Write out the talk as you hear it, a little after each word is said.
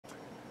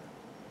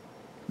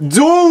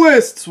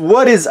Duelists,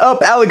 what is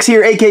up? Alex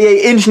here,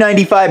 aka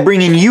Inch95,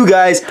 bringing you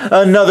guys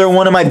another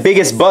one of my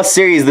biggest bust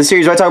series. The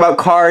series where I talk about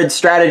cards,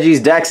 strategies,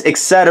 decks,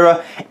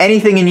 etc.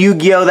 Anything in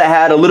Yu-Gi-Oh that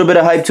had a little bit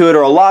of hype to it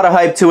or a lot of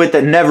hype to it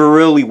that never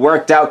really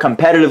worked out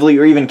competitively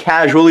or even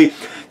casually.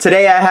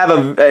 Today I have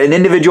an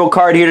individual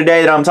card here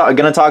today that I'm going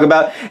to talk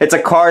about. It's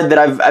a card that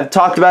I've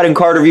talked about in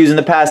card reviews in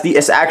the past.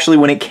 It's actually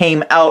when it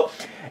came out,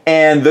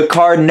 and the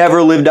card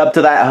never lived up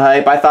to that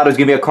hype. I thought it was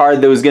going to be a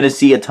card that was going to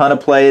see a ton of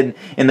play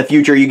in the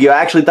future Yu-Gi-Oh! I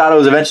actually thought it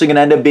was eventually going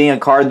to end up being a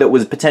card that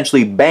was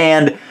potentially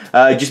banned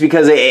just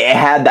because it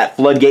had that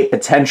floodgate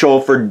potential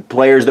for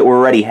players that were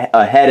already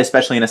ahead,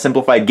 especially in a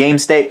simplified game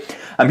state.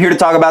 I'm here to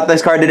talk about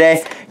this card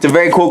today. It's a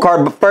very cool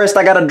card, but first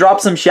I got to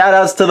drop some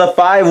shoutouts to the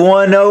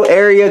 510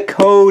 area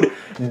code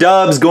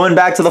Dubs. Going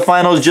back to the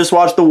finals, just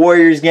watched the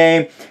Warriors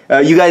game.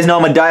 You guys know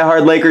I'm a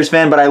diehard Lakers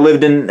fan, but I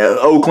lived in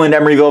Oakland,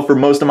 Emeryville for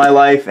most of my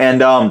life,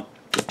 and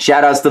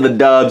shoutouts to the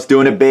Dubs,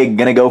 doing it big.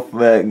 Gonna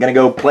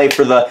go play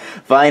for the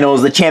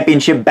finals, the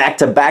championship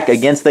back-to-back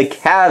against the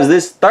Cavs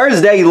this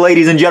Thursday,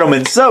 ladies and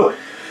gentlemen. So,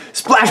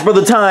 Splash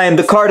Brother time.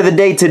 The card of the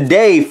day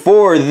today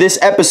for this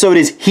episode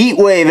is Heat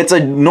Wave. It's a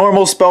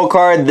normal spell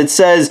card that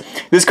says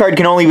this card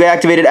can only be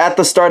activated at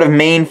the start of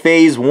main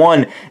phase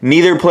 1.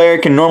 Neither player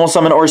can normal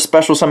summon or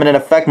special summon an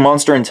effect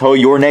monster until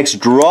your next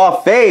draw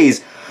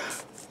phase.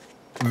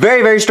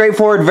 Very, very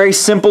straightforward, very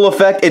simple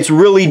effect. It's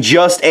really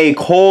just a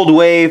cold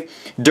wave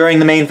during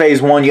the main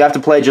phase 1. You have to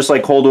play it just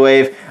like cold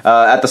wave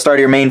at the start of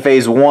your main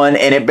phase 1,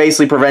 and it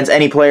basically prevents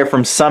any player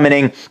from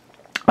summoning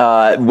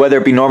whether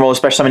it be normal or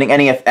special summoning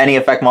any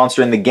effect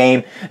monster in the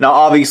game. Now,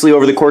 obviously,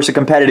 over the course of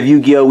competitive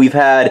Yu-Gi-Oh, we've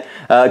had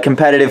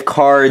competitive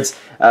cards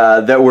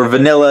that were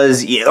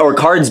vanillas, or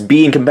cards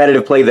being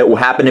competitive play that will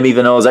happen to be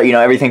vanillas. You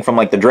know, everything from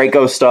like the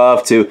Draco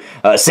stuff to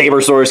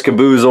Sabersaurus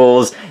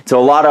Caboozles to a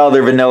lot of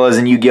other vanillas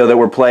in Yu-Gi-Oh that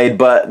were played.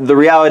 But the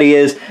reality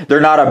is, they're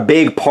not a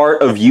big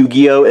part of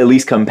Yu-Gi-Oh, at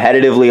least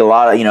competitively. A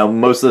lot of,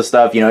 most of the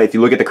stuff, if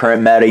you look at the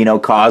current meta,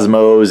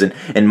 Cosmos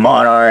and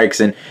Monarchs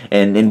and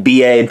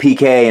BA and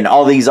PK and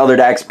all these other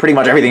decks, pretty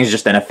much everything is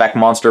just an effect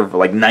monster for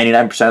like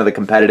 99% of the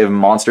competitive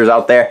monsters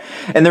out there.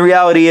 And the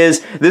reality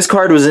is, this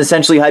card was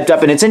essentially hyped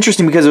up, and it's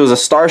interesting because it was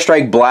a Star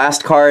Strike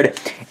Blast card,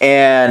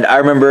 and I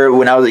remember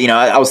when I was,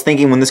 I was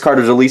thinking when this card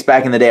was released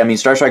back in the day, I mean,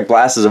 Star Strike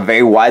Blast is a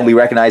very widely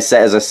recognized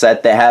set as a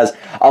set that has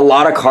a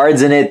lot of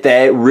cards in it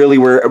that really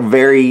were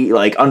very,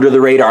 like, under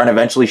the radar and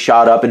eventually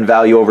shot up in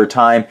value over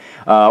time,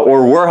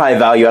 or were high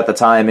value at the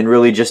time, and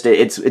really just,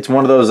 it's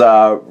one of those,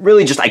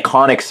 really just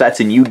iconic sets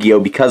in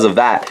Yu-Gi-Oh! Because of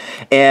that.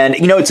 And,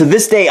 to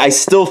this day, I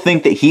still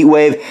think that Heat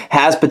Wave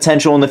has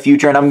potential in the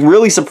future, and I'm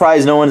really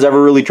surprised no one's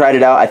ever really tried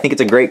it out. I think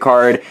it's a great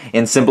card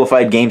in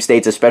simplified game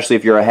states, especially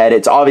if you're ahead.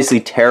 It's obviously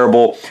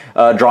terrible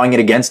drawing it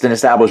against an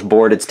established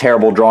board. It's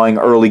terrible drawing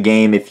early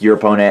game if your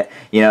opponent,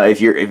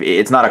 if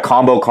it's not a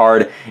combo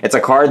card. It's a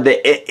card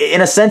that,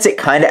 in a sense, it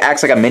kind of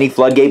acts like a mini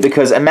floodgate,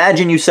 because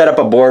imagine you set up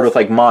a board with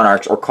like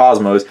Monarchs or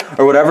Cosmos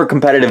or whatever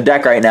competitive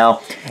deck right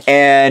now,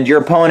 and your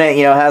opponent,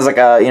 has like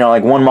a,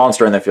 like one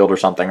monster in the field or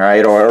something,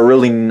 right? Or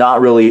really not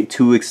really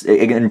too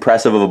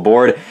impressive of a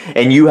board,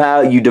 and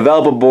you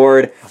develop a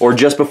board, or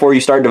just before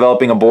you start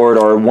developing a board,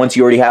 or once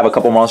you already have a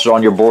couple monsters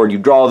on your board, you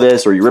draw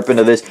this or you rip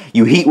into this,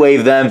 you Heat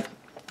Wave them,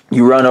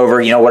 you run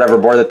over, whatever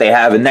board that they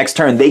have, and next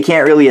turn they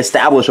can't really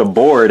establish a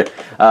board.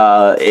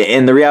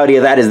 And the reality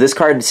of that is this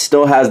card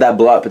still has that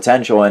blowout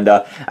potential, and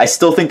I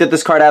still think that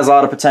this card has a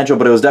lot of potential,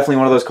 but it was definitely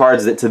one of those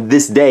cards that to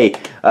this day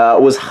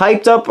was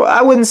hyped up.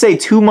 I wouldn't say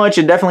too much.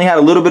 It definitely had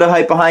a little bit of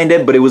hype behind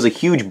it, but it was a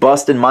huge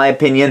bust in my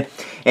opinion,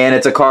 and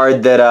it's a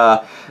card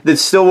that that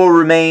still will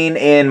remain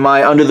in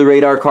my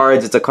under-the-radar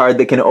cards. It's a card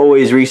that can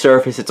always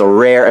resurface. It's a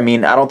rare. I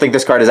mean, I don't think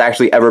this card has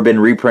actually ever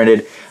been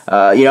reprinted.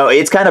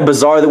 It's kind of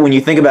bizarre that when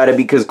you think about it,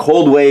 because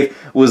Cold Wave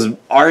was,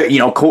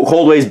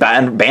 Cold Wave's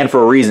banned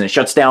for a reason. It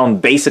shuts down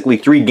basically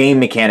 3 game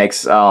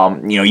mechanics.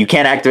 You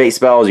can't activate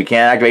spells, you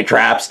can't activate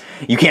traps,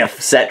 you can't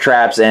set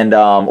traps and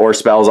or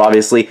spells,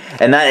 obviously,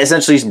 and that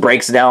essentially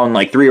breaks down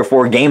like 3 or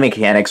 4 game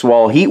mechanics.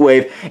 While Heat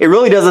Wave, it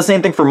really does the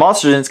same thing for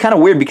monsters, and it's kind of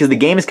weird because the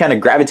game is kind of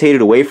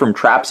gravitated away from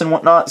traps and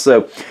whatnot.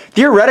 So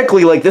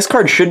theoretically, like, this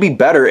card should be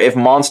better if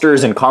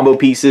monsters and combo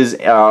pieces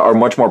are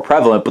much more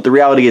prevalent, but the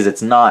reality is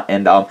it's not,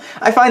 and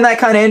I find that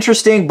kind of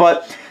interesting,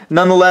 but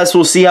nonetheless,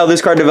 we'll see how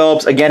this card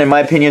develops. Again, in my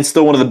opinion,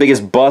 still one of the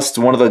biggest busts,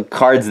 one of the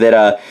cards that,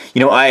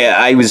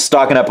 I was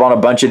stocking up on a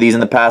bunch of these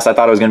in the past. I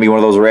thought it was going to be one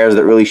of those rares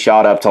that really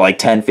shot up to like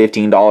 $10,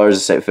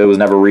 $15 if it was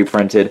never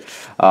reprinted.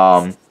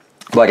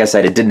 Like I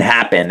said, it didn't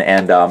happen,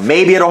 and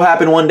maybe it'll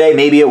happen one day,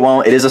 maybe it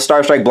won't. It is a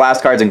Star Strike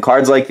Blast cards, and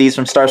cards like these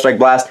from Star Strike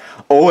Blast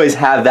always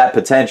have that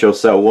potential,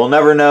 so we'll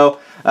never know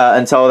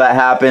until that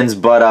happens,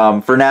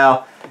 but for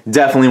now,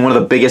 definitely one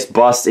of the biggest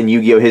busts in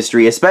Yu-Gi-Oh!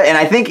 History, and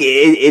I think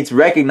it's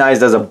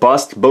recognized as a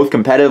bust both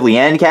competitively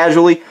and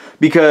casually,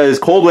 because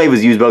Cold Wave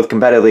was used both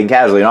competitively and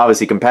casually, and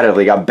obviously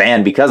competitively got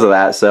banned because of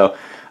that, so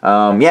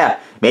yeah.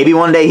 Maybe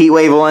one day Heat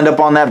Wave will end up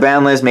on that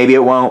ban list. Maybe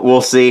it won't.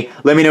 We'll see.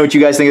 Let me know what you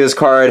guys think of this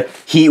card.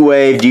 Heat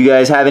Wave. Do you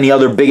guys have any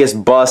other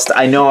biggest bust?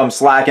 I know I'm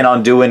slacking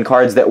on doing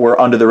cards that were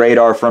under the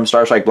radar from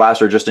Star Strike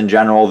Blast or just in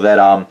general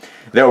that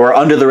that were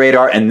under the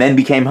radar and then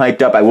became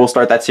hyped up. I will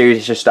start that series.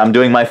 It's just I'm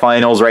doing my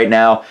finals right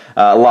now.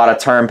 A lot of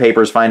term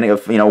papers,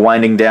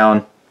 winding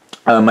down.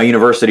 My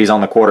university's on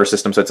the quarter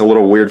system, so it's a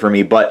little weird for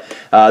me. But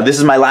this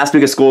is my last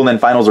week of school, and then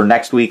finals are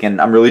next week,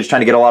 and I'm really just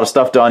trying to get a lot of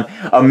stuff done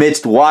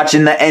amidst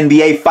watching the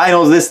NBA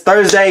Finals this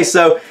Thursday.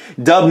 So,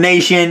 Dub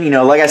Nation,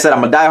 like I said,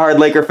 I'm a diehard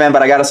Laker fan,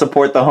 but I got to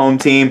support the home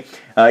team.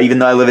 Even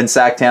though I live in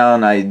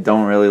Sacktown, I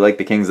don't really like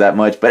the Kings that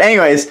much. But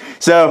anyways,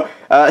 so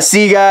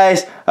see you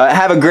guys.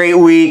 Have a great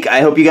week.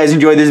 I hope you guys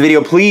enjoyed this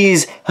video.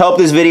 Please help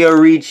this video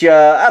reach,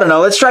 I don't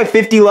know, let's try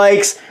 50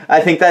 likes. I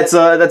think that's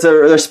a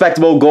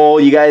respectable goal.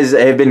 You guys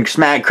have been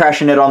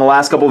crushing it on the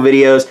last couple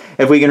videos.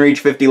 If we can reach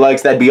 50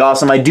 likes, that'd be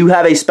awesome. I do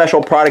have a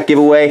special product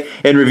giveaway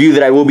and review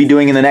that I will be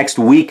doing in the next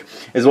week,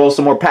 as well as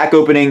some more pack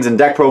openings and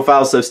deck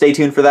profiles, so stay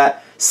tuned for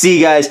that. See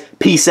you guys.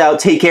 Peace out.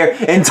 Take care.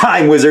 And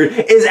Time Wizard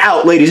is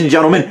out, ladies and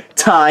gentlemen.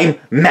 Time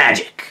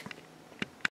Magic.